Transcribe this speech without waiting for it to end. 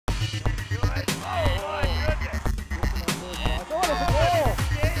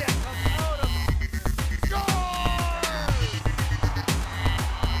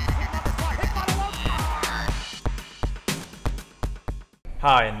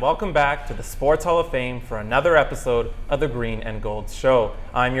Hi, and welcome back to the Sports Hall of Fame for another episode of the Green and Gold Show.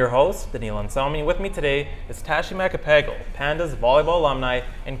 I'm your host, Daniil Anselmi. With me today is Tashie Macapagal, Pandas Volleyball alumni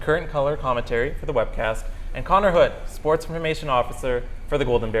and current color commentary for the webcast, and Connor Hood, Sports Information Officer for the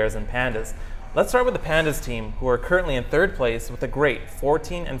Golden Bears and Pandas. Let's start with the Pandas team, who are currently in third place with a great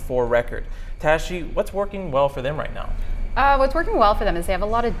 14-4 record. Tashie, what's working well for them right now? What's working well for them is they have a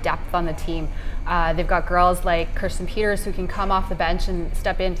lot of depth on the team. They've got girls like Kirsten Peters who can come off the bench and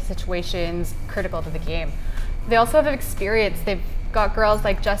step into situations critical to the game. They also have experience. They've got girls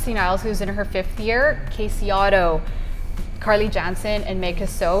like Jessie Niles, who's in her 5th year, Casey Otto, Carly Jansen, and Meg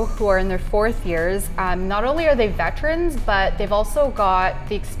Casso, who are in their 4th years. Not only are they veterans, but they've also got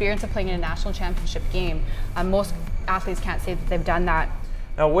the experience of playing in a national championship game. Most athletes can't say that they've done that.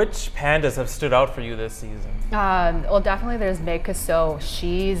 Now, which Pandas have stood out for you this season? Well, definitely there's Meg Casso.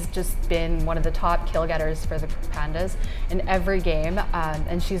 She's just been one of the top kill getters for the Pandas in every game,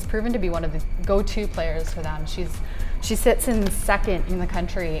 and she's proven to be one of the go-to players for them. She sits in 2nd in the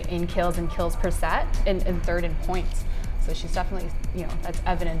country in kills and kills per set, and 3rd in points. So she's definitely, that's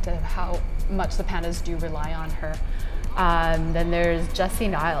evident of how much the Pandas do rely on her. Then there's Jessie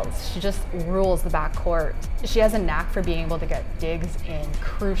Niles. She just rules the backcourt. She has a knack for being able to get digs in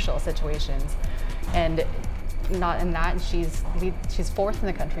crucial situations, and she's 4th in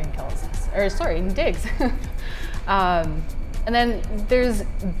the country in kills, in digs. And then there's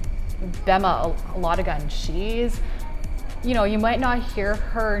Bema Lotigun. She's, you might not hear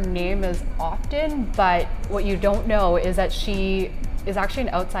her name as often, but what you don't know is that she is actually an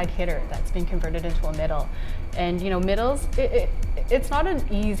outside hitter that's been converted into a middle. And middles, it's not an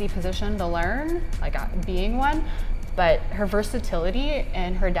easy position to learn, like being one, but her versatility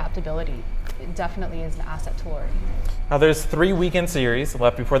and her adaptability definitely is an asset to Lori. Now there's 3 weekend series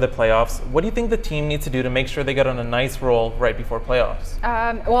left before the playoffs. What do you think the team needs to do to make sure they get on a nice roll right before playoffs?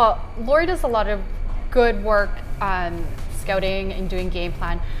 Well, Lori does a lot of good work scouting and doing game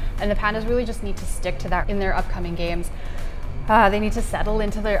plan, and the Pandas really just need to stick to that in their upcoming games. They need to settle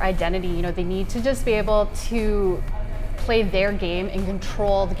into their identity. They need to just be able to play their game and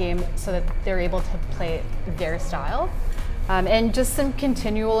control the game so that they're able to play their style. And just some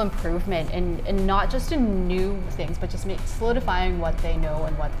continual improvement, and not just in new things, but just solidifying what they know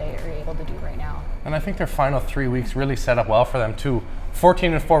and what they are able to do right now. And I think their final 3 weeks really set up well for them too.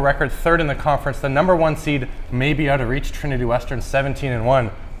 14-4 record, 3rd in the conference. The #1 seed may be out of reach, Trinity Western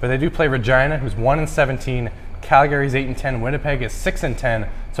 17-1, but they do play Regina, who's 1-17. Calgary's 8-10, Winnipeg is 6-10,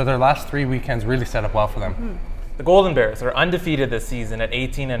 so their last 3 weekends really set up well for them. The Golden Bears are undefeated this season at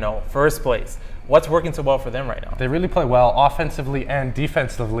 18-0, first place. What's working so well for them right now? They really play well offensively and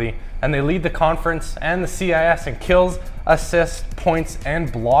defensively, and they lead the conference and the CIS in kills, assists, points,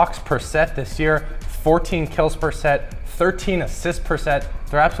 and blocks per set this year. 14 kills per set, 13 assists per set.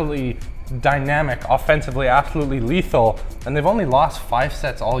 They're absolutely dynamic, offensively, absolutely lethal, and they've only lost 5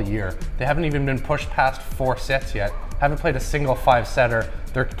 sets all year. They haven't even been pushed past 4 sets yet. Haven't played a single 5-setter.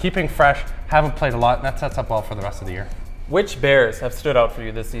 They're keeping fresh, haven't played a lot, and that sets up well for the rest of the year. Which Bears have stood out for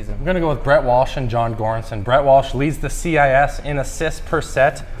you this season? I'm going to go with Brett Walsh and John Goranson. Brett Walsh leads the CIS in assists per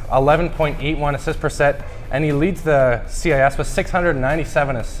set, 11.81 assists per set, and he leads the CIS with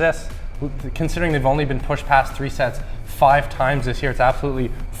 697 assists. Considering they've only been pushed past 3 sets 5 times this year, it's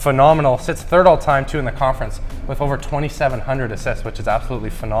absolutely phenomenal. Sits 3rd all time too in the conference with over 2,700 assists, which is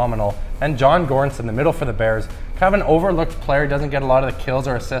absolutely phenomenal. And John Goranson, the middle for the Bears, kind of an overlooked player. He doesn't get a lot of the kills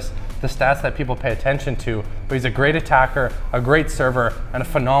or assists, the stats that people pay attention to, but he's a great attacker, a great server, and a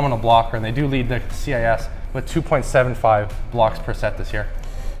phenomenal blocker. And they do lead the CIS with 2.75 blocks per set this year.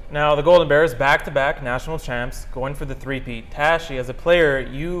 Now, the Golden Bears, back-to-back national champs, going for the three-peat. Tashie, as a player,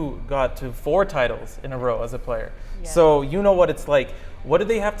 you got to 4 titles in a row as a player. Yeah. So you know what it's like. What do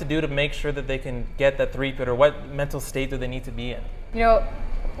they have to do to make sure that they can get that three-peat, or what mental state do they need to be in?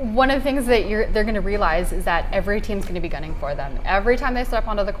 One of the things that they're going to realize is that every team's going to be gunning for them. Every time they step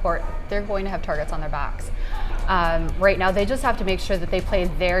onto the court, they're going to have targets on their backs. Right now, they just have to make sure that they play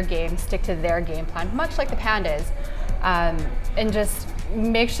their game, stick to their game plan, much like the Pandas, and just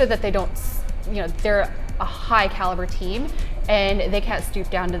make sure that they don't, they're a high caliber team and they can't stoop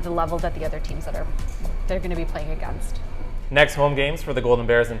down to the level that the other teams that they're going to be playing against. Next home games for the Golden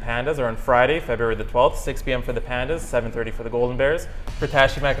Bears and Pandas are on Friday, February the 12th, 6 p.m. for the Pandas, 7:30 for the Golden Bears. For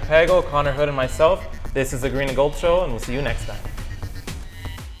Tashie Macapagal, Connor Hood, and myself, this is the Green and Gold Show, and we'll see you next time.